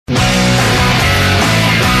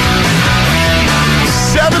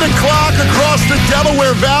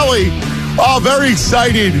Bear Valley. Oh, very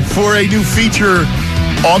excited for a new feature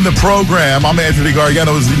on the program. I'm Anthony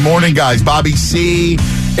Gargano. It's the morning guys. Bobby C,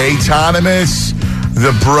 Autonomous,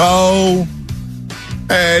 The Bro.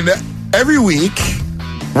 And every week,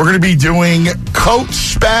 we're going to be doing Coach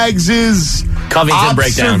Spags' Covington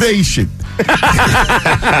observation.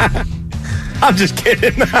 I'm just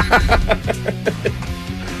kidding.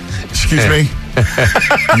 Excuse me.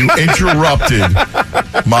 You interrupted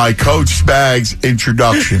my Coach Spags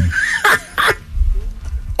introduction.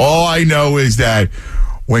 All I know is that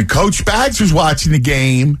when Coach Spags was watching the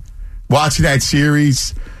game, watching that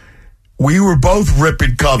series, we were both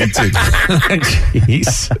ripping Covington.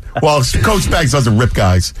 Jeez. Well, Coach Spags doesn't rip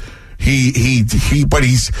guys. But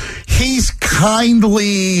he's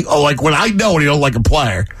kindly, like when I know when he don't like a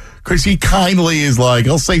player, because he kindly is like,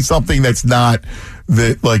 he'll say something that's not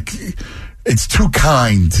that like it's too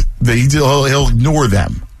kind that he'll ignore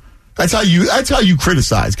them. That's how you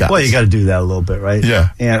criticize guys. Well, you got to do that a little bit, right? Yeah.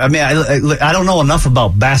 And I mean, I don't know enough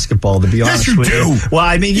about basketball to be honest with you. Yes, you do. Well,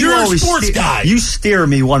 I mean, you're always a sports guy. You steer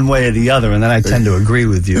me one way or the other, and then I tend to agree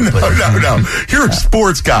with you. No. You're a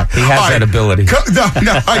sports guy. He has that ability.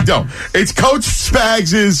 No, I don't. It's Coach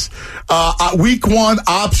Spags' week one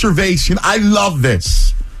observation. I love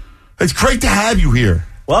this. It's great to have you here.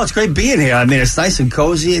 Well, it's great being here. I mean, it's nice and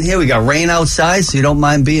cozy in here. We got rain outside, so you don't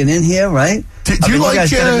mind being in here, right? Do you like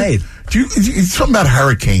something about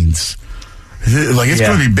hurricanes? Like it's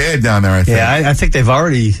going to be bad down there, I think. Yeah, I think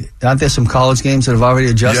aren't there some college games that have already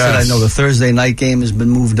adjusted? Yes. I know the Thursday night game has been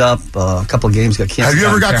moved up. A couple of games got canceled. Have you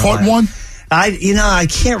ever got caught in one? I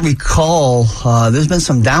can't recall. There's been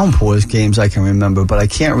some downpours games I can remember, but I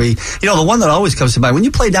can't the one that always comes to mind, when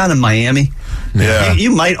you play down in Miami,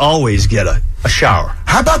 you might always get a shower.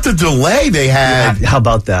 How about the delay they had? How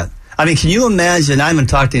about that? I mean, can you imagine? I haven't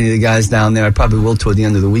talked to any of the guys down there. I probably will toward the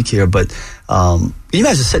end of the week here, but can you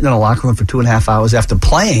imagine sitting in a locker room for 2.5 hours after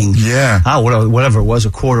playing? Yeah. Whatever it was,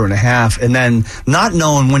 a quarter and a half, and then not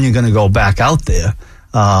knowing when you're going to go back out there.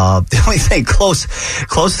 The only thing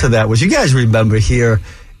close to that was, you guys remember here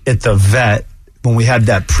at the Vet when we had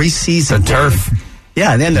that preseason turf.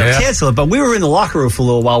 Yeah, and then they cancel it. But we were in the locker room for a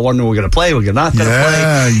little while wondering we're going to play, we're not going to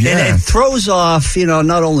play. Yeah. And it throws off,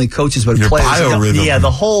 not only coaches, but your players. biorhythm. Your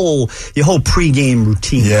whole pregame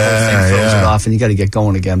routine. The whole thing throws it off, and you got to get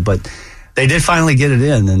going again. But they did finally get it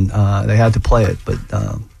in, and they had to play it. But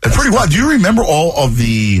it's pretty wild. Do you remember all of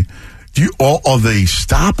the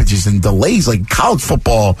stoppages and delays, like college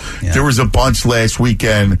football? Yeah. There was a bunch last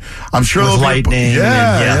weekend. I'm sure with lightning.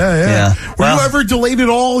 Yeah. Were you ever delayed at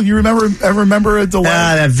all? You remember a delay?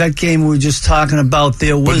 That Vet game we were just talking about,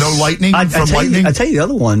 there was... But no lightning lightning? I tell you the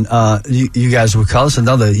other one, you guys will call us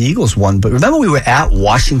another Eagles one, but remember we were at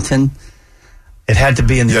Washington? It had to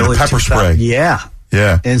be in the early pepper spray. Yeah.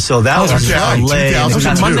 And so that was a delay. Was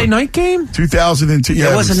it a Monday night game? 2002.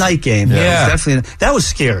 Yeah, it was a night game. Yeah. It was definitely, that was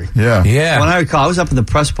scary. Yeah. When I recall, I was up in the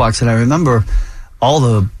press box, and I remember all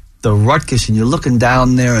the ruckus, and you're looking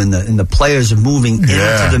down there, and the players are moving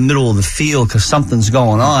into the middle of the field because something's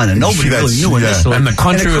going on, and nobody really knew initially. And the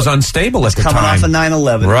country was unstable at the time. Coming off of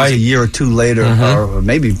 9/11, right? It was a year or two later, or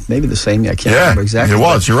maybe the same year. I can't remember exactly. It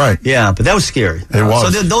was. You're right. Yeah, but that was scary. It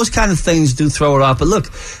was. So those kind of things do throw it off. But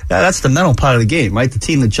look, that's the mental part of the game, right? The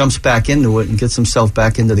team that jumps back into it and gets himself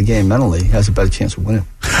back into the game mentally has a better chance of winning.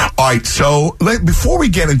 All right. So before we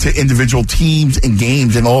get into individual teams and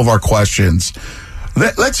games and all of our questions,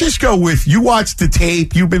 let's just go with, you watched the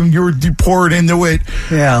tape. You're poured into it.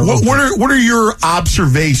 Yeah. What are your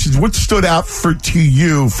observations? What stood out to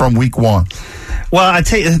you from week one? Well, I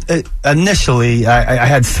tell you, initially, I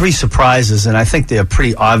had 3 surprises, and I think they're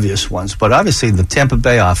pretty obvious ones. But obviously, the Tampa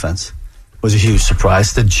Bay offense was a huge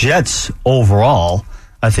surprise. The Jets overall,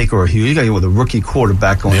 I think, were huge. You got with a rookie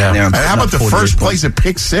quarterback going in there. And how about the first place at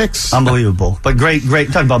pick 6? Unbelievable. But great.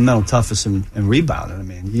 Talk about mental toughness and rebounding. I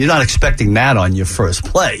mean, you're not expecting that on your first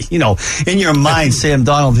play. In your mind, Sam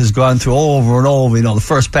Darnold has gone through over and over, the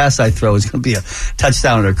first pass I throw is going to be a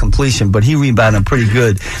touchdown or a completion, but he rebounded pretty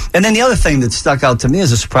good. And then the other thing that stuck out to me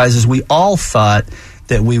as a surprise is we all thought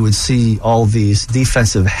that we would see all these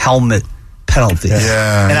defensive helmet penalties.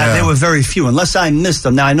 There were very few, unless I missed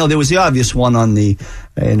them. Now, I know there was the obvious one on the,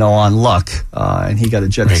 on Luck, and he got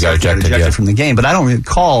ejected from the game. But I don't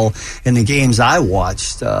recall in the games I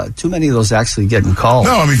watched too many of those actually getting called.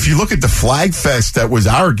 No, I mean, if you look at the Flag Fest that was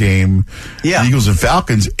our game, the Eagles and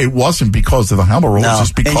Falcons, it wasn't because of the helmet rules,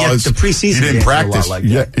 just because the preseason you didn't practice.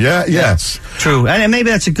 Yes. True. And maybe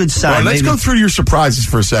that's a good sign. Well, let's go through your surprises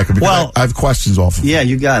for a second, because I have questions off of you. Yeah,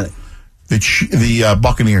 you got it. The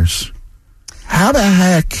Buccaneers. How the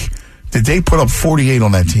heck Did they put up 48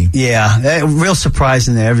 on that team? Yeah, real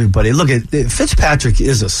surprising to everybody. Look, Fitzpatrick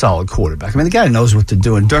is a solid quarterback. I mean, the guy knows what to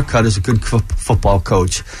do, and Dirk Cutter's a good football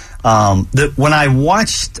coach. When I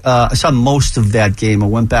watched, I saw most of that game. I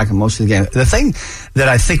went back and most of the game. The thing that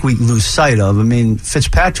I think we lose sight of, I mean,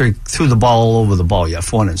 Fitzpatrick threw the ball all over the ball. Yeah,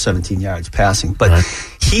 417 yards passing, but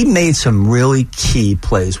he made some really key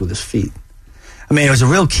plays with his feet. I mean, it was a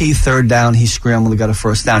real key third down. He scrambled and got a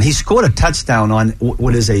first down. He scored a touchdown on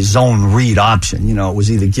what is a zone read option. You know, it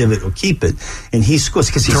was either give it or keep it. And he scores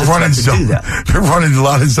because he's a threat to do that. They're running a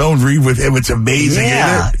lot of zone read with him. It's amazing, isn't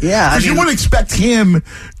it? Yeah. Because you wouldn't expect him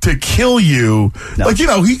to kill you. No. Like,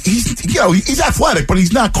 he's athletic, but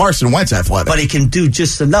he's not Carson Wentz athletic. But he can do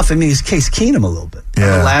just enough. I mean, he's Case Keenum a little bit.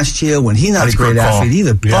 Yeah. Last year when he's not a great athlete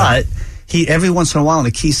either, yeah. But he, every once in a while in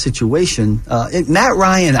a key situation, Matt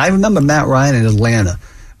Ryan, I remember Matt Ryan in Atlanta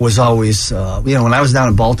was always, when I was down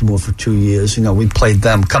in Baltimore for 2 years, we played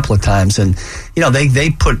them a couple of times, and,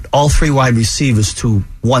 they put all three wide receivers to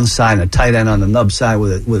one side and a tight end on the nub side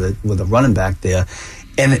with a running back there.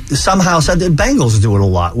 And somehow the Bengals do it a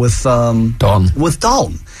lot with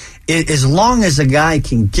Dalton. As long as a guy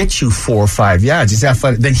can get you 4 or 5 yards, he's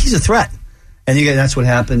athletic, then he's a threat. And that's what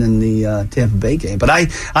happened in the Tampa Bay game. But I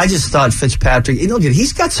just thought Fitzpatrick, look,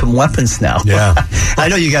 he's got some weapons now. Yeah. I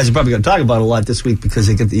know you guys are probably going to talk about it a lot this week because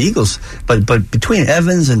they get the Eagles. But between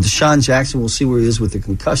Evans and Deshaun Jackson, we'll see where he is with the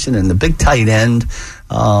concussion and the big tight end.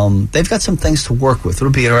 They've got some things to work with.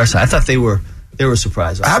 It'll be interesting. I thought they were a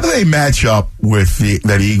surprise. How do they match up with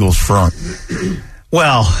that Eagles front?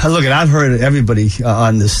 Well, look, I've heard everybody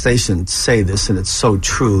on this station say this, and it's so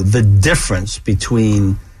true. The difference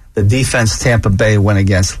between the defense Tampa Bay went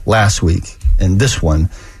against last week and this one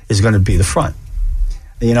is going to be the front.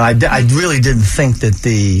 I really didn't think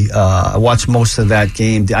that I watched most of that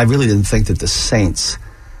game. I really didn't think that the Saints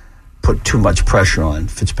put too much pressure on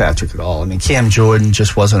Fitzpatrick at all. I mean, Cam Jordan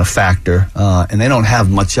just wasn't a factor, and they don't have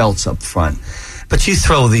much else up front. But you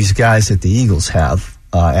throw these guys that the Eagles have,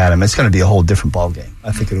 Adam, it's going to be a whole different ballgame.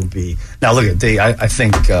 I think it'll be. Now, look, I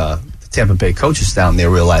think the Tampa Bay coaches down there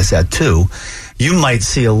realize that too. You might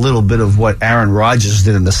see a little bit of what Aaron Rodgers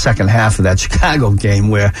did in the second half of that Chicago game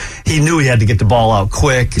where he knew he had to get the ball out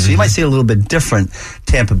quick. So you might see a little bit different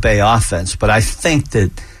Tampa Bay offense. But I think that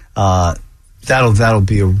that'll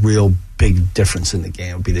be a real big difference in the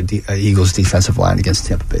game. It'll be the Eagles' defensive line against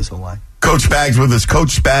Tampa Bay's O-line. Coach Spags with us.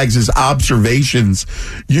 Coach Spags' observations.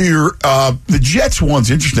 The Jets one's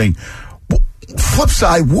interesting. Flip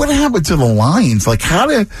side, what happened to the Lions? Like, how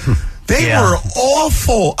did... They were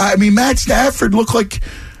awful. I mean, Matt Stafford looked like.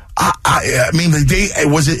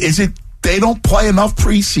 Is it they don't play enough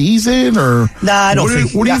preseason or? No, I don't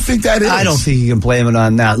think. What do you think that is? I don't think you can blame it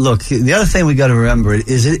on that. Look, the other thing we got to remember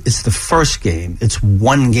is it's the first game. It's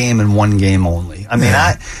one game and one game only. I mean,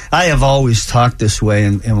 I have always talked this way,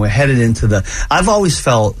 and we're headed into I've always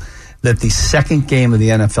felt that the second game of the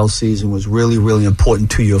NFL season was really, really important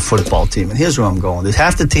to your football team. And here's where I'm going. There's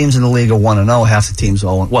half the teams in the league are 1-0, half the teams are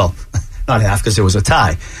 0-1. Well, not half because there was a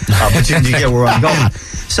tie. But you get where I'm going.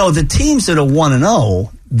 So the teams that are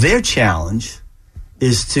 1-0, their challenge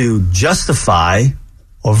is to justify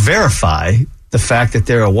or verify the fact that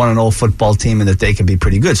they're a 1-0 football team and that they can be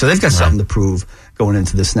pretty good. So they've got something to prove going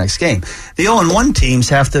into this next game. The 0-1 teams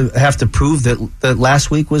have to prove that last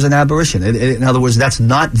week was an aberration. In other words, that's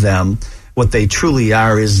not them. What they truly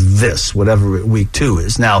are is this, whatever week 2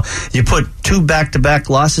 is. Now, you put 2 back-to-back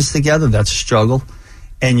losses together, that's a struggle.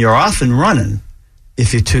 And you're off and running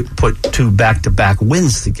if you put 2 back-to-back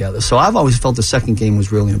wins together. So I've always felt the second game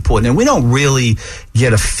was really important. And we don't really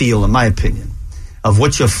get a feel, in my opinion, of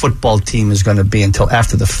what your football team is going to be until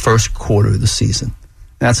after the first quarter of the season.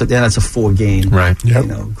 That's a 4-game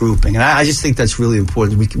grouping. And I just think that's really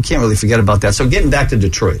important. We can't really forget about that. So getting back to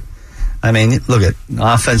Detroit, I mean, look at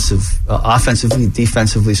offensively,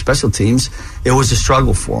 defensively, special teams, it was a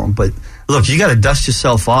struggle for them. But look, you got to dust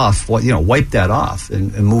yourself off, wipe that off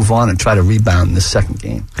and move on and try to rebound in the second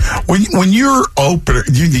game. When you're opener,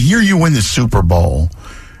 the year you win the Super Bowl,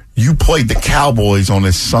 you played the Cowboys on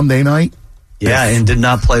a Sunday night. Yeah, and did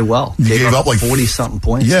not play well. Gave up like 40-something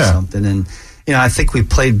points or something. And, I think we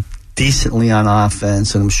played decently on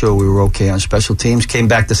offense, and I'm sure we were okay on special teams. Came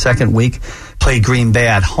back the second week, played Green Bay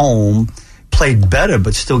at home, played better,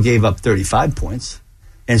 but still gave up 35 points.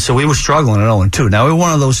 And so we were struggling at 0-2. Now, we were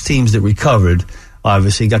one of those teams that recovered.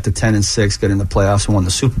 Obviously, got to 10-6, got in the playoffs and won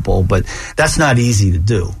the Super Bowl, but that's not easy to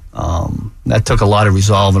do. That took a lot of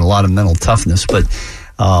resolve and a lot of mental toughness, but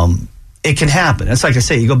it can happen. It's like I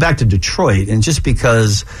say, you go back to Detroit, and just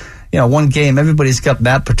because one game, everybody's got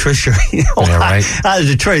Matt Patricia. Out of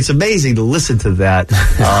Detroit. It's amazing to listen to that.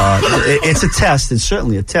 It's a test. It's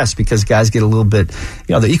certainly a test because guys get a little bit,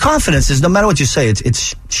 your confidence is, no matter what you say,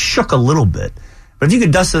 it's shook a little bit. But if you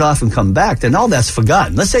could dust it off and come back, then all that's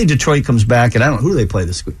forgotten. Let's say Detroit comes back, and I don't know who they play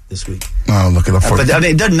this week. Oh, look at the But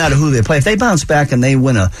it doesn't matter who they play. If they bounce back and they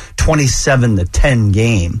win a 27-10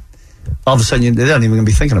 game, all of a sudden they're not even going to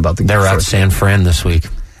be thinking about the game. They're out San Fran this week.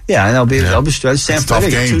 Yeah, and they'll be stressed. San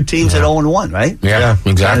Fran, two teams at 0-1, right? Yeah,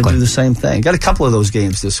 exactly. Trying to do the same thing. Got a couple of those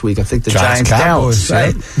games this week. I think the Giants Cowboys,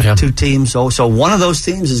 right? Yeah. Two teams. So one of those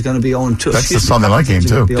teams is going to be 0-2. That's the Sunday night game,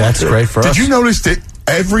 too. That's great for us. Did you notice that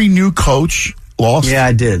every new coach lost? Yeah,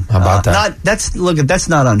 I did. How about that? That's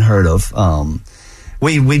not unheard of.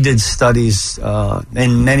 We did studies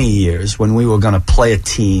in many years when we were going to play a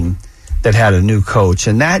team that had a new coach,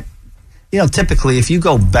 and that, typically if you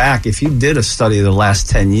go back, if you did a study of the last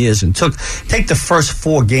 10 years and take the first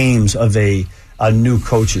 4 games of a new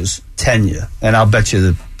coach's tenure, and I'll bet you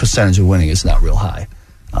the percentage of winning is not real high.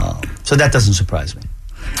 So that doesn't surprise me.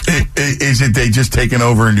 Is it they just taking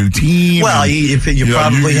over a new team? Well, you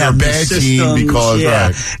probably have a bad team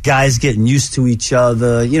because guys getting used to each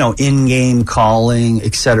other, in-game calling,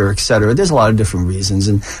 et cetera, et cetera. There's a lot of different reasons,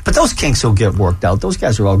 but those kinks will get worked out. Those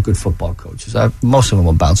guys are all good football coaches. Most of them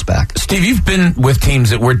will bounce back. Steve, you've been with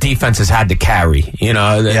teams where defenses had to carry,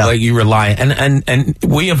 like you rely, and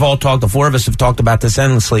we have all talked, the 4 of us have talked about this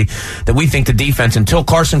endlessly, that we think the defense, until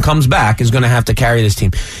Carson comes back, is going to have to carry this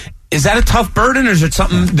team. Is that a tough burden, or is it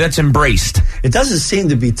something that's embraced? It doesn't seem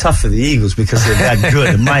to be tough for the Eagles because they're that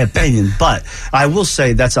good, in my opinion. But I will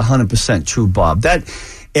say that's 100% true, Bob.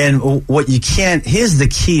 And what you can't, here's the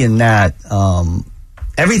key in that.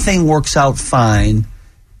 Everything works out fine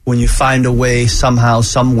when you find a way, somehow,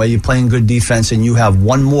 some way, you're playing good defense and you have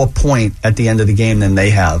one more point at the end of the game than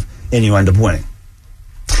they have, and you end up winning.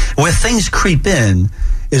 Where things creep in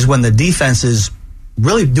is when the defense is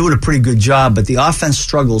really doing a pretty good job, but the offense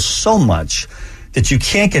struggles so much that you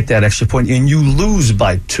can't get that extra point, and you lose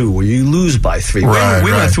by 2 or you lose by 3. We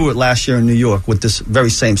went through it last year in New York with this very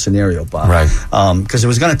same scenario, Bob. Right. Because it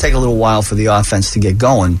was going to take a little while for the offense to get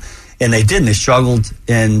going, and they didn't. They struggled,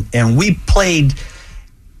 and we played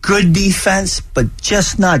good defense, but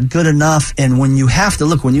just not good enough. And when you have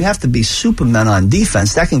to be Superman on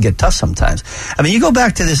defense, that can get tough sometimes. I mean, you go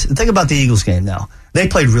back to this, think about the Eagles game now. They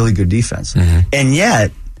played really good defense. Mm-hmm. And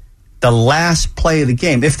yet, the last play of the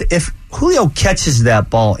game, if Julio catches that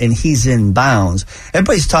ball and he's in bounds,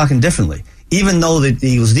 everybody's talking differently, even though the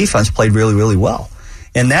Eagles defense played really, really well.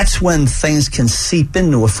 And that's when things can seep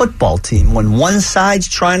into a football team, when one side's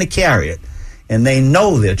trying to carry it, and they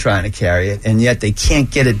know they're trying to carry it, and yet they can't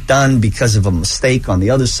get it done because of a mistake on the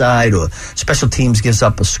other side, or special teams gives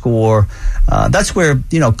up a score. That's where,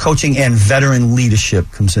 coaching and veteran leadership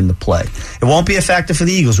comes into play. It won't be a factor for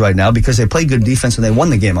the Eagles right now because they played good defense and they won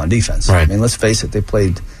the game on defense. Right. I mean, let's face it, they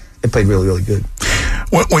played really, really good.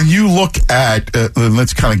 When you look at,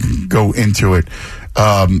 let's kind of go into it,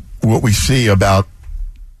 what we see about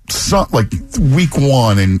week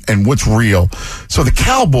 1 and what's real. So the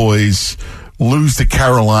Cowboys lose to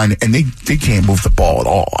Carolina, and they can't move the ball at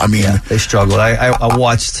all. I mean, they struggled. I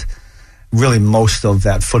watched really most of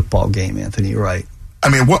that football game, Anthony. You're right. I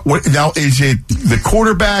mean, what now, is it the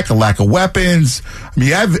quarterback, a lack of weapons? I mean,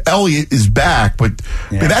 you have Elliott is back, but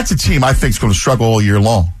I mean, that's a team I think is going to struggle all year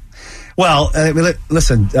long. Well,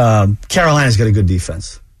 listen, Carolina's got a good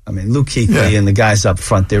defense. I mean, Luke Kuechly and the guys up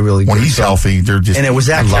front, they're really good. When he's healthy, they're just... And it was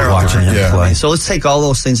at Carolina. Watching him play. So let's take all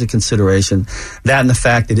those things into consideration. That and the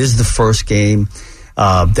fact it is the first game.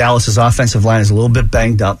 Dallas's offensive line is a little bit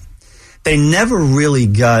banged up. They never really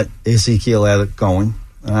got Ezekiel Elliott going,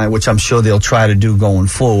 which I'm sure they'll try to do going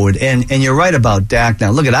forward. And you're right about Dak. Now,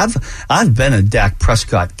 look, I've been a Dak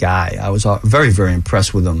Prescott guy. I was very, very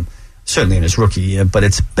impressed with him, certainly in his rookie year, but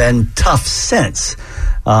it's been tough since.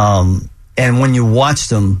 And when you watched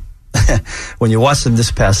him,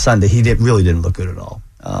 this past Sunday, he really didn't look good at all.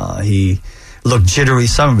 He looked jittery.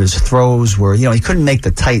 Some of his throws were, he couldn't make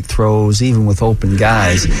the tight throws even with open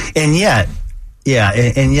guys. And yet,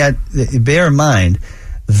 bear in mind,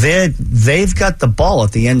 they've got the ball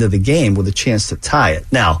at the end of the game with a chance to tie it.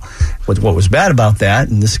 Now, what was bad about that,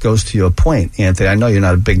 and this goes to your point, Anthony, I know you're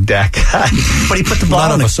not a big Dak guy, but he put the ball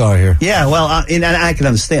None of us are here. Yeah, well, and I can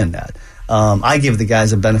understand that. I give the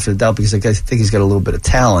guys a benefit of the doubt because I think he's got a little bit of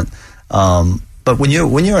talent. But when you're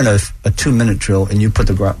in a 2-minute drill and you put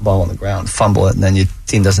the ball on the ground, fumble it, and then your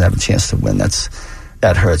team doesn't have a chance to win,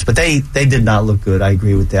 that hurts. But they did not look good. I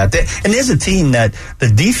agree with that. And there's a team that the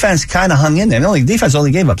defense kind of hung in there. The defense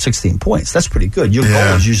only gave up 16 points. That's pretty good. Your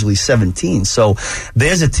goal is usually 17. So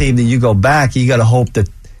there's a team that you go back, you got to hope that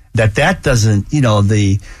that doesn't,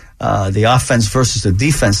 the offense versus the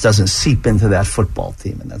defense doesn't seep into that football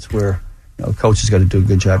team, and that's where coach has got to do a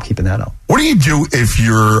good job keeping that out. What do you do if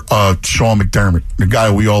you're Sean McDermott, the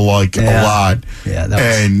guy we all like a lot?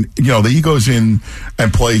 Yeah, he goes in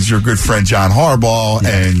and plays your good friend John Harbaugh,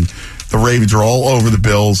 and the Ravens are all over the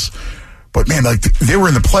Bills. But man, they were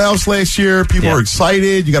in the playoffs last year. People are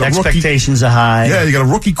excited. You got expectations are high. Yeah, you got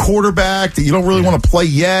a rookie quarterback that you don't really want to play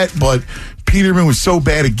yet, but Peterman was so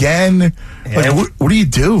bad again. What do you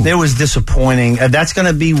do? It was disappointing. That's going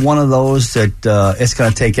to be one of those that it's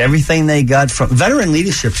going to take everything they got from veteran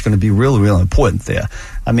leadership. Is going to be really, really important there.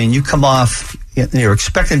 I mean, you come off, you're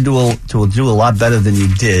expected to do a lot better than you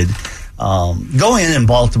did. Going into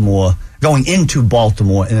Baltimore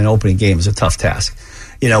in an opening game is a tough task.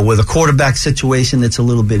 With a quarterback situation that's a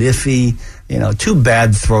little bit iffy, 2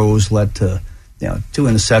 bad throws led to, 2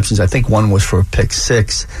 interceptions. I think one was for a pick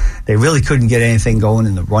 6. They really couldn't get anything going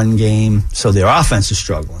in the run game, so their offense is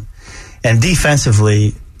struggling. And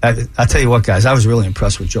defensively, I tell you what, guys, I was really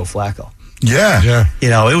impressed with Joe Flacco. Yeah.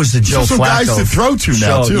 It was the Joe Flacco. Some guys to throw to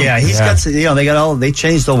now, too. Yeah, he's got, they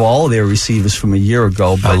changed over all of their receivers from a year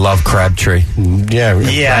ago. But I love Crabtree. Yeah,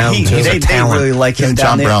 they really like him down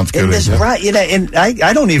John there. Brown's good. And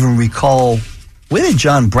I don't even recall, where did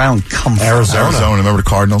John Brown come from? Arizona. Remember the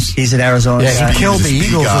Cardinals? He's in Arizona. Yeah, he killed the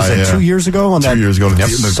Eagles, was it 2 years ago? On 2 years ago. The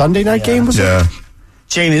Sunday night game, was it?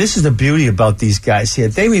 Jamie, this is the beauty about these guys here.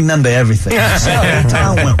 They remember everything.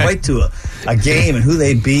 Town went right to a game and who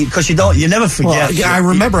they beat, because you never forget. Well, I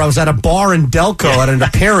remember I was at a bar in Delco at an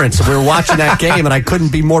appearance, and we were watching that game, and I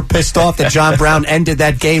couldn't be more pissed off that John Brown ended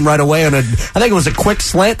that game right away on I think it was a quick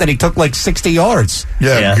slant that he took like 60 yards.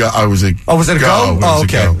 Was it a go? Oh,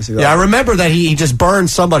 okay. Yeah, I remember that he just burned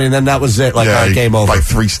somebody, and then that was it. Game over. Like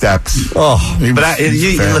 3 steps.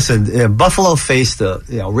 Listen, Buffalo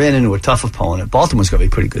ran into a tough opponent. Baltimore's going to be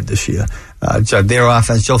pretty good this year. Their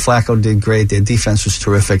offense, Joe Flacco did great. Their defense was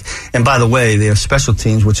terrific. And by the way, their special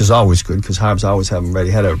teams, which is always good because Harbs always have them ready,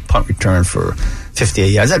 had a punt return for 58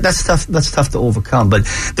 yards. That's tough. That's tough to overcome. But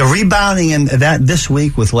the rebounding and that this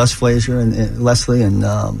week with Leslie and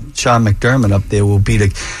Sean McDermott up there will be to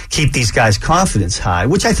keep these guys' confidence high,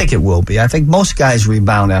 which I think it will be. I think most guys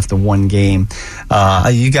rebound after one game.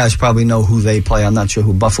 You guys probably know who they play. I'm not sure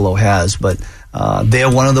who Buffalo has, but they're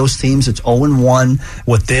one of those teams that's 0-1.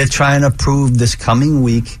 What they're trying to prove this coming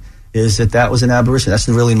week is that was an aberration. That's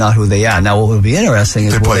really not who they are. Now, what will be interesting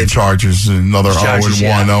is they play Chargers, another 0-1.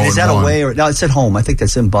 Yeah. Is that away? No, it's at home. I think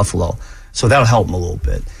that's in Buffalo. So that'll help them a little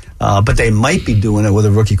bit. But they might be doing it with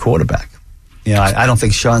a rookie quarterback. I don't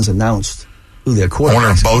think Sean's announced who their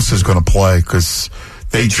quarterback is. I wonder if Bosa's going to play because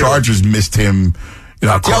Chargers missed him.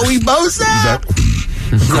 Joey Bosa?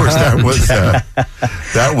 Of course,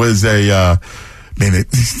 that was a...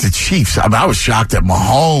 the Chiefs. I was shocked at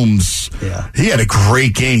Mahomes. Yeah. He had a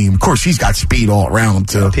great game. Of course, he's got speed all around,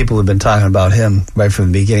 too. People have been talking about him right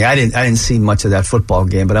from the beginning. I didn't see much of that football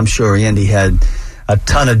game, but I'm sure Andy had a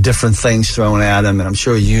ton of different things thrown at him, and I'm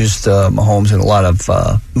sure he used Mahomes in a lot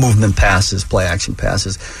of movement passes, play-action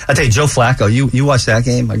passes. I tell you, Joe Flacco, you watched that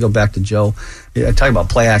game? I go back to Joe. I talk about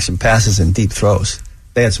play-action passes and deep throws.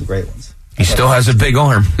 They had some great ones. He still has a big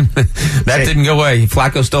arm. That didn't go away.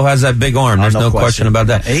 Flacco still has that big arm. There's no question about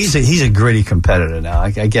that. He's a gritty competitor now. I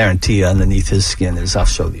guarantee you, underneath his skin is, I'll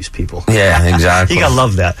show these people. Yeah, exactly. You gotta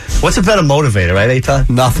love that. What's a better motivator, right, Eitan?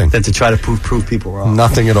 Nothing. Than to try to prove people wrong.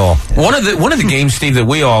 Nothing at all. Yeah. One of the games, Steve, that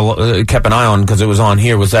we all kept an eye on because it was on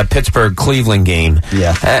here was that Pittsburgh-Cleveland game.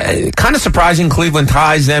 Yeah. Kind of surprising. Cleveland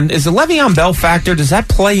ties them. Is the Le'Veon Bell factor? Does that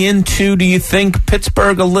play into? Do you think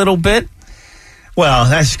Pittsburgh a little bit? Well,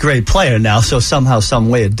 that's a great player now, so somehow, some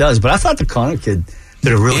way it does. But I thought the Connor kid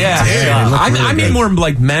did a really good job. I mean, more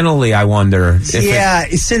like mentally, I wonder.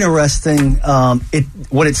 It's interesting.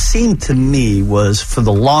 What it seemed to me was for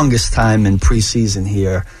the longest time in preseason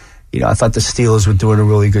here, I thought the Steelers were doing a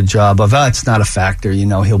really good job of, it's not a factor,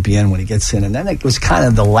 he'll be in when he gets in. And then it was kind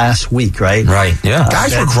of the last week, right? Right, yeah.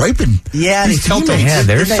 Guys were griping. Yeah, they felt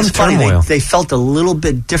there's some turmoil. They felt a little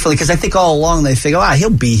bit differently because I think all along they figure,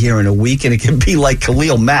 he'll be here in a week, and it can be like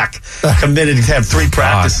Khalil Mack committed to have 3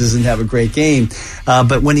 practices and have a great game.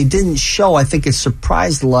 But when he didn't show, I think it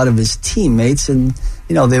surprised a lot of his teammates, and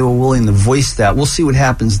they were willing to voice that. We'll see what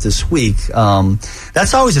happens this week.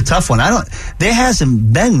 That's always a tough one. There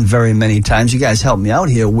hasn't been very many times, you guys help me out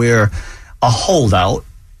here, where a holdout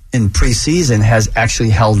in preseason has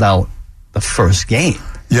actually held out the first game.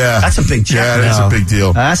 Yeah. That's a big check. Yeah, that's a big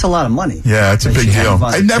deal. That's a lot of money. Yeah, it's a big deal.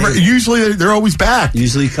 Usually they're always back.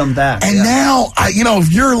 Usually come back. And now,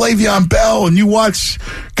 if you're Le'Veon Bell and you watch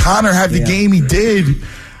Connor have the game he did,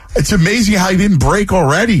 It's amazing how he didn't break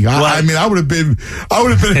already. I mean, I would have been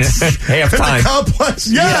half time. The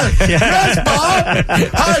complex. Yes, Bob.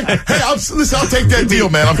 Listen, I'll take that deal,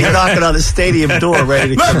 man. He's knocking on the stadium door,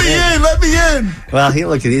 ready to let me in. Well,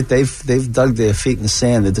 look at it. They've dug their feet in the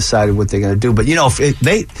sand. They decided what they're going to do. But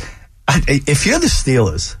if you're the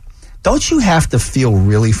Steelers, don't you have to feel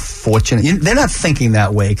really fortunate? They're not thinking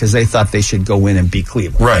that way because they thought they should go in and beat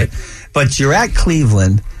Cleveland, right? But you're at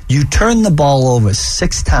Cleveland. You turn the ball over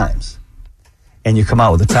 6 times, and you come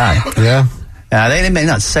out with a tie. Yeah. Now, they may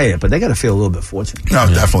not say it, but they got to feel a little bit fortunate. No,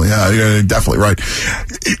 definitely. Yeah, you're definitely right.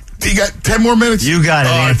 You got 10 more minutes? You got it,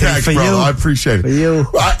 Anthony. Thanks, for bro. you. I appreciate it. For you.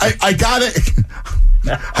 I got it.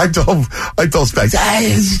 I told Spags,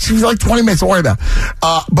 it's like 20 minutes, don't worry about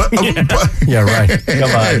it. Yeah, right. Come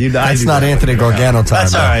on. That's not Anthony Gargano time.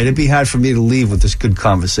 That's all right. It'd be hard for me to leave with this good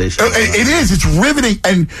conversation. It is. It's riveting.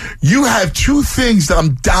 And you have 2 things that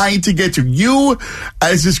I'm dying to get to. You,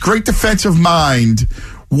 as this great defensive mind,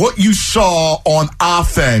 what you saw on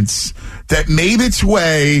offense that made its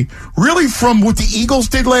way really from what the Eagles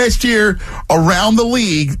did last year around the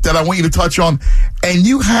league that I want you to touch on. And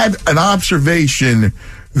you had an observation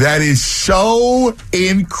that is so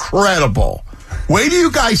incredible. Wait till you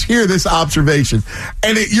guys hear this observation.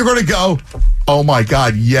 And you're going to go, oh, my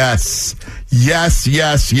God, yes. Yes,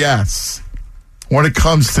 yes, yes. When it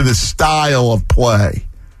comes to the style of play.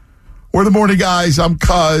 We're the morning guys. I'm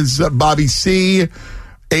Cuz, Bobby C.,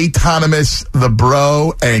 Autonomous, the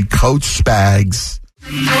Bro, and Coach Spags.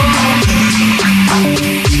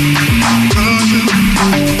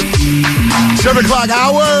 7 o'clock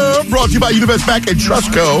hour, brought to you by Univest Bank and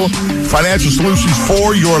Trustco. Financial solutions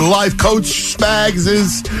for your life. Coach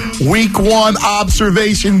Spags' Week 1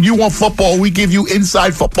 observation. You want football, we give you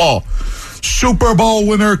inside football. Super Bowl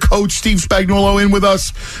winner, Coach Steve Spagnuolo, in with us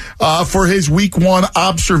for his Week 1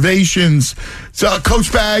 observations. So, Coach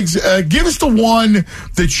Spags, give us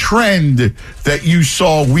the trend that you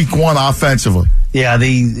saw Week 1 offensively. Yeah,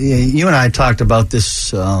 you and I talked about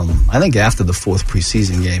this, I think, after the 4th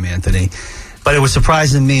preseason game, Anthony. But it was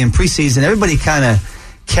surprising to me in preseason. Everybody kind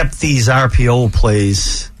of kept these RPO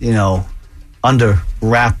plays, under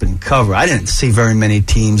wrap and cover. I didn't see very many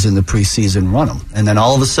teams in the preseason run them. And then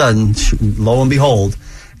all of a sudden, lo and behold,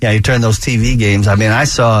 you turn those TV games. I mean, I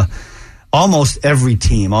saw almost every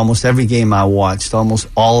team, almost every game I watched, almost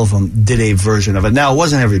all of them did a version of it. Now, it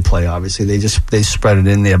wasn't every play, obviously. They spread it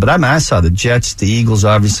in there. But I saw the Jets, the Eagles,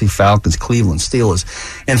 obviously, Falcons, Cleveland, Steelers.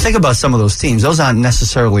 And think about some of those teams. Those aren't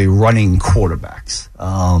necessarily running quarterbacks.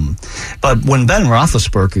 But when Ben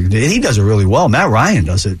Roethlisberger, he does it really well. Matt Ryan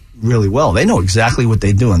does it really well. They know exactly what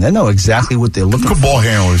they're doing. They know exactly what they're looking for. Good ball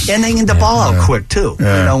handlers. And they get the ball out quick, too.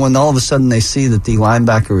 Yeah. When all of a sudden they see that the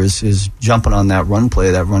linebacker is jumping on that run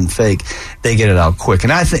play, that run fake, they get it out quick.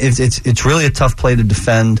 And I think it's really a tough play to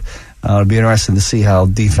defend. It'll be interesting to see how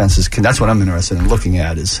defenses can. That's what I'm interested in looking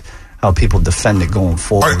at, is how people defend it going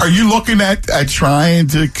forward. Are you looking at trying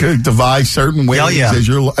to devise certain ways as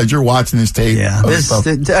you're watching this tape? Yeah.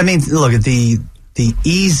 Look at the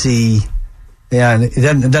easy. Yeah, and it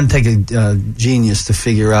doesn't take a genius to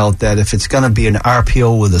figure out that if it's going to be an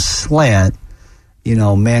RPO with a slant,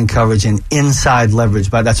 man coverage and inside leverage,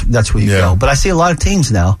 but that's where you go. But I see a lot of teams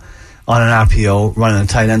now on an RPO running a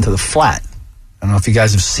tight end to the flat. I don't know if you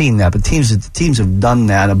guys have seen that, but teams have done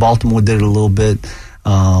that. Baltimore did it a little bit,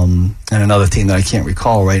 and another team that I can't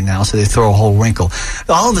recall right now, so they throw a whole wrinkle.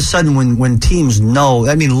 All of a sudden, when teams know,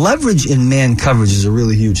 leverage in man coverage is a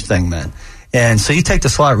really huge thing, man. And so you take the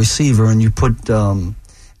slot receiver and you put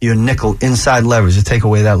your nickel inside leverage to take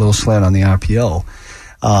away that little slant on the RPO.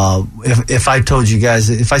 If I told you guys,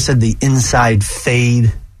 if I said the inside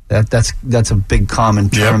fade, that's a big common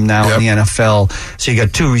term now in the NFL. So you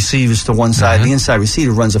got 2 receivers to one side. The inside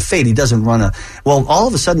receiver runs a fade. He doesn't run all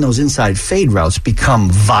of a sudden those inside fade routes become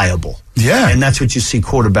viable. Yeah. And that's what you see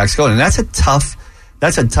quarterbacks going. And that's a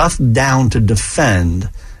tough down to defend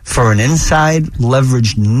for an inside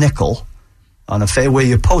leveraged nickel on a fade where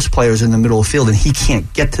your post player's in the middle of the field and he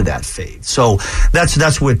can't get to that fade. So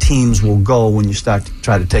that's where teams will go when you start to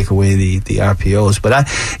try to take away the RPOs. But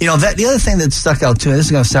the other thing that stuck out too, this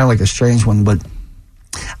is going to sound like a strange one, but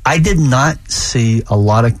I did not see a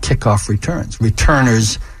lot of kickoff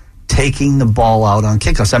returners taking the ball out on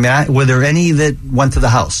kickoffs. Were there any that went to the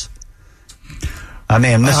house? I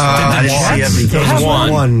may have missed one. I didn't see every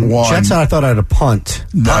game. One. Jets, I thought I had a punt.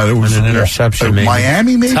 No, it was an interception. Maybe.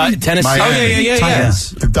 Miami, maybe? Tennessee. Miami. Yeah.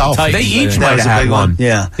 The Dolphins. They each might have had one.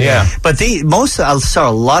 Yeah. But I saw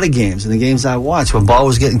a lot of games, and the games I watched, when ball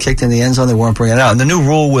was getting kicked in the end zone, they weren't bringing it out. And the new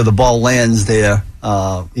rule where the ball lands there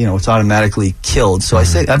it's automatically killed. So I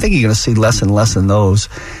think you're going to see less and less in those.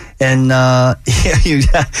 And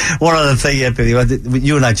one other thing, Anthony,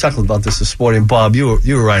 you and I chuckled about this morning. Bob, you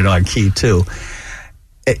were right on key too.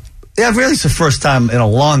 Really, it's the first time in a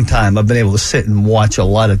long time I've been able to sit and watch a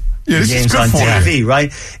lot of games on TV,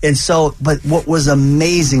 right? And so, but what was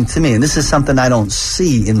amazing to me, and this is something I don't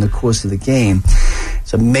see in the course of the game,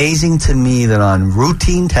 it's amazing to me that on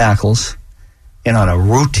routine tackles and on a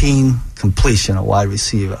routine completion, a wide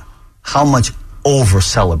receiver, how much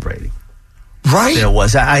over-celebrating there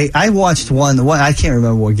was. I watched one, I can't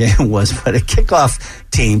remember what game it was, but a kickoff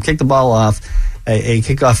team kicked the ball off. A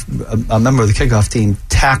member of the kickoff team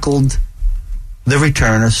tackled the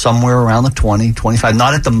returner somewhere around the 20, 25,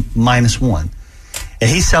 not at the -1. And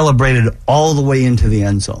he celebrated all the way into the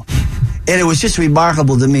end zone. And it was just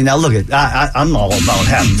remarkable to me. Now, look, I'm all about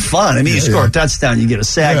having fun. I mean, you score a touchdown, you get a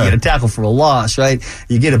sack, you get a tackle for a loss, right?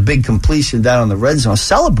 You get a big completion down on the red zone.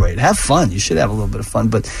 Celebrate. Have fun. You should have a little bit of fun.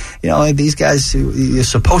 But, these guys, you're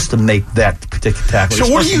supposed to make that particular tackle. So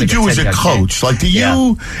what do you do as a coach? Like,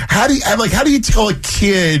 how do you tell a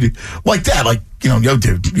kid like that, like,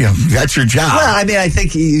 dude, that's your job. Well, I mean, I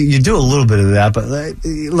think you do a little bit of that, but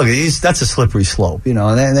look, that's a slippery slope,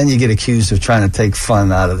 and then you get accused of trying to take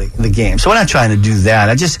fun out of the game. So we're not trying to do that.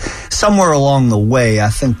 I just, somewhere along the way, I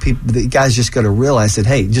think the guys just got to realize that,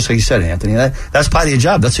 hey, just like you said, Anthony, that's part of your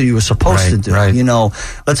job. That's what you were supposed to do. Right.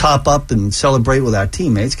 Let's hop up and celebrate with our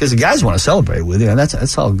teammates, because the guys want to celebrate with you, and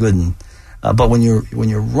that's all good. And but when you're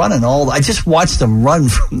running I just watched them run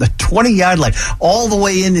from the 20-yard line all the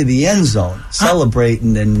way into the end zone,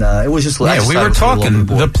 celebrating, and it was just. Yeah, we were talking.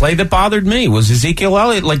 The play that bothered me was Ezekiel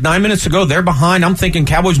Elliott. Like 9 minutes ago, they're behind. I'm thinking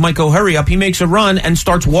Cowboys might go hurry up. He makes a run and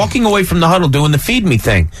starts walking away from the huddle, doing the feed me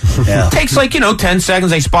thing. Yeah. Takes 10 seconds.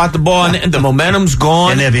 They spot the ball, and the momentum's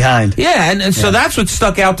gone, and they're behind. Yeah, and so that's what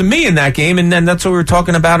stuck out to me in that game. And then that's what we were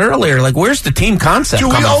talking about earlier. Like, where's the team concept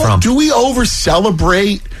coming from? Do we over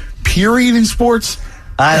celebrate? Period in sports.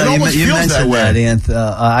 You mentioned that,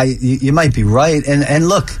 Anth. You might be right, and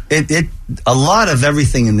look, a lot of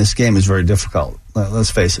everything in this game is very difficult.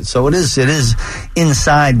 Let's face it. So it is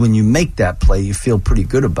inside when you make that play, you feel pretty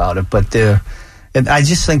good about it. But I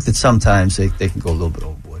just think that sometimes they can go a little bit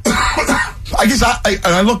overboard. I guess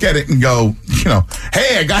I look at it and go,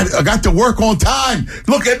 hey, I got to work on time.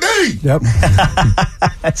 Look at me. Yep.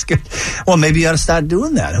 That's good. Well, maybe you ought to start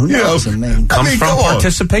doing that. Who knows? Comes from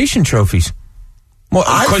participation trophies. Well,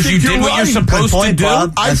 because you did what you're supposed to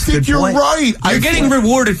do. I think you're right. You're getting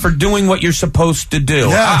rewarded for doing what you're supposed to do.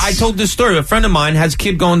 Yes. I told this story. A friend of mine has a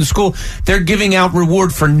kid going to school. They're giving out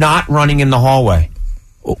reward for not running in the hallway.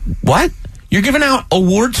 What? You're giving out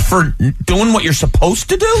awards for doing what you're supposed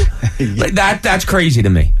to do? That's crazy to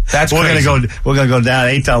me. We're gonna go down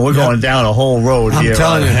 8 times. We're going down a whole road here. I'm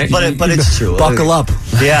telling you, but it's true. Buckle up.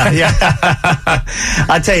 Yeah.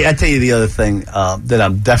 I tell you the other thing that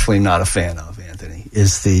I'm definitely not a fan of, Anthony,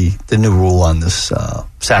 is the new rule on this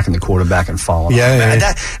sacking the quarterback and falling.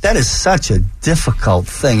 That is such a difficult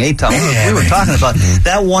thing. 8 times. We were talking about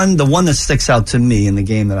that one. The one that sticks out to me in the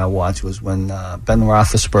game that I watched was when Ben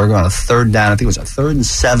Roethlisberger on a 3rd down. I think it was a 3rd and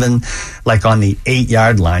 7, like on the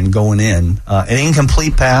 8-yard line going in, an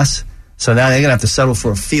incomplete pass. So now they're gonna have to settle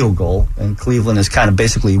for a field goal, and Cleveland has kind of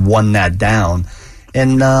basically won that down.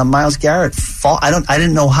 And Myles Garrett I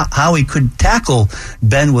didn't know how he could tackle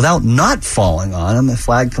Ben without not falling on him. The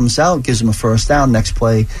flag comes out, gives him a 1st down. Next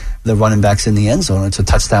play, the running back's in the end zone. It's a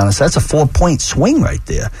touchdown. So that's a 4-point swing right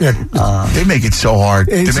there. Yeah, they make it so hard.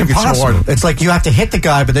 It's impossible. It's like you have to hit the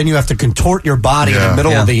guy, but then you have to contort your body in the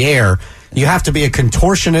middle of the air. You have to be a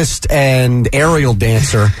contortionist and aerial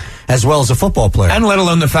dancer as well as a football player. And let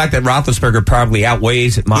alone the fact that Roethlisberger probably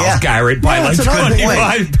outweighs Myles Garrett by like 25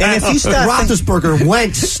 pounds. And if you start Roethlisberger,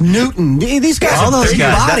 Wentz, Newton, these guys all have those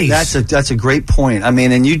bodies. That's a great point. I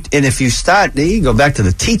mean, and if you start, you go back to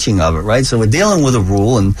the teaching of it, right? So we're dealing with a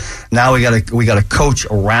rule, and now we got to coach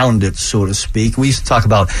around it, so to speak. We used to talk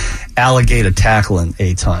about alligator tackling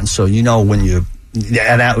a ton. So when you.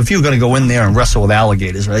 And if you're going to go in there and wrestle with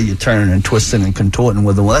alligators, right? You're turning and twisting and contorting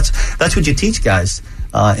with them. Well, that's what you teach guys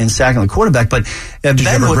in sacking the quarterback. But did you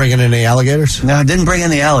ever bring in any alligators? No, I didn't bring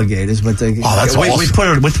in the alligators. But that's awesome. We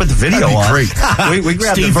put the video on. Great. we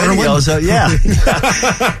grabbed Steve the video. So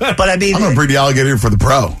but I mean, I'm going to bring the alligator for the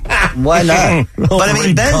pro. Why not? But I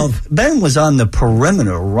mean, Ben was on the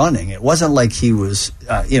perimeter running. It wasn't like he was,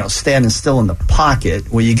 standing still in the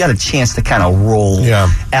pocket where you got a chance to kind of roll,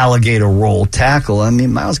 alligator roll tackle. I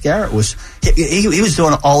mean, Myles Garrett was he was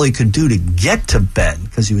doing all he could do to get to Ben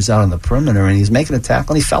because he was out on the perimeter and he's making a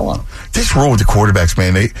tackle and he fell on him. This role with the quarterbacks,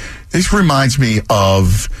 man, this reminds me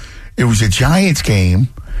of it was a Giants game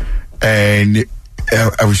and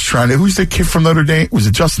I was trying to. Who's the kid from Notre Dame? Was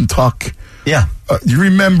it Justin Tuck? Yeah. You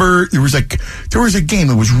remember there was a game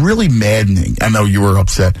that was really maddening. I know you were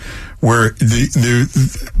upset, where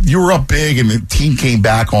you were up big and the team came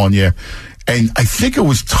back on you. And I think it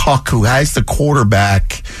was Tuck who has the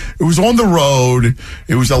quarterback. It was on the road.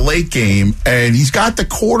 It was a late game, and he's got the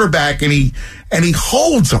quarterback, and he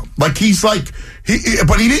holds him but he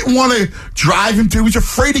didn't want to drive him through. He was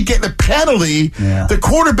afraid of getting a penalty. Yeah. The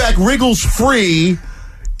quarterback wriggles free.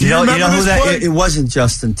 Do you remember who that? It wasn't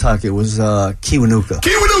Justin Tuck. It was Kiwanuka.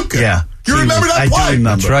 Yeah. You remember that play? I do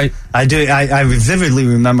remember. That's right. I do. I vividly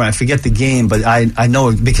remember. I forget the game, but I know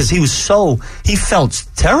it because he felt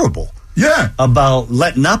terrible. Yeah. About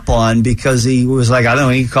letting up on because he was like, I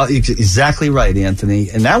don't know, you're exactly right, Anthony.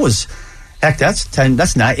 And that was, heck, that's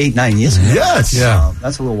 8-9 years ago. Yes. Yeah.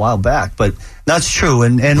 That's a little while back, but that's true.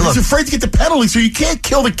 And look. He's afraid to get the penalty, so you can't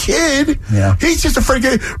kill the kid. Yeah. He's just afraid to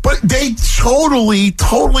get it. But they totally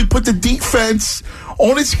put the defense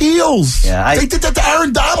on his heels. Yeah. They did that to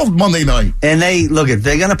Aaron Donald Monday night. And they're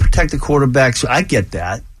going to protect the quarterback, so I get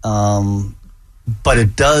that. But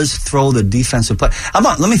it does throw the defensive play.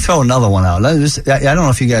 Let me throw another one out. I don't know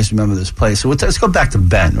if you guys remember this play. So let's go back to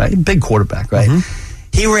Ben, right? Big quarterback, right?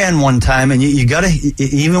 Mm-hmm. He ran one time, and you got to,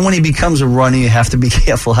 even when he becomes a runner, you have to be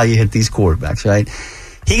careful how you hit these quarterbacks, right?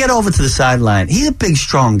 He got over to the sideline. He's a big,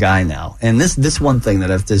 strong guy now. And this one thing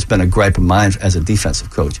that there's been a gripe of mine as a defensive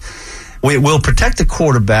coach. We'll protect the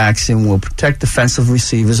quarterbacks, and we'll protect defensive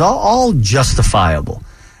receivers, all justifiable.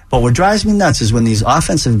 But what drives me nuts is when these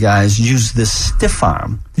offensive guys use this stiff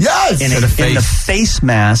arm. Yes! In the face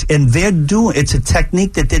mask, and it's a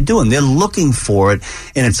technique that they're doing. They're looking for it,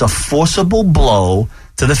 and it's a forcible blow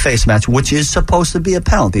to the face mask, which is supposed to be a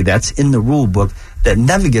penalty. That's in the rule book. That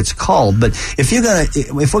never gets called. But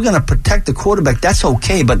if we're gonna protect the quarterback, that's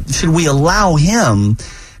okay. But should we allow him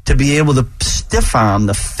to be able to stiff arm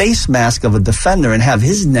the face mask of a defender and have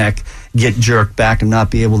his neck get jerked back and not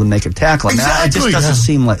be able to make a tackle? I mean, exactly. It just doesn't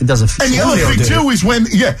seem like it doesn't. And the other thing too is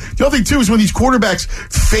when these quarterbacks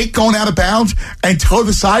fake going out of bounds and toe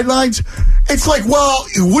the sidelines. It's like, well,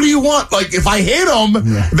 what do you want? Like, if I hit him,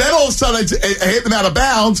 then all of a sudden I hit him out of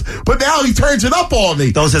bounds. But now he turns it up on me.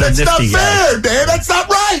 Those are the nifty guys. That's not fair, man. That's not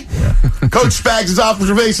right. Yeah. Coach Spags'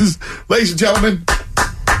 observations, ladies and gentlemen.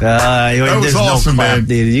 That was awesome, man.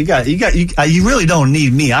 You really don't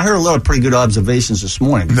need me. I heard a lot of pretty good observations this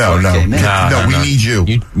morning. No, we need you.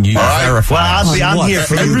 You verify. Well, I'm here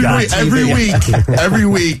for you guys. Every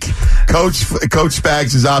week, Coach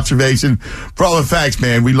Spags' observation. Brother, thanks,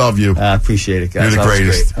 man. We love you. I appreciate it, guys. You're the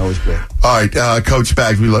greatest. That was great. All right, Coach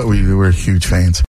Spags, we're huge fans.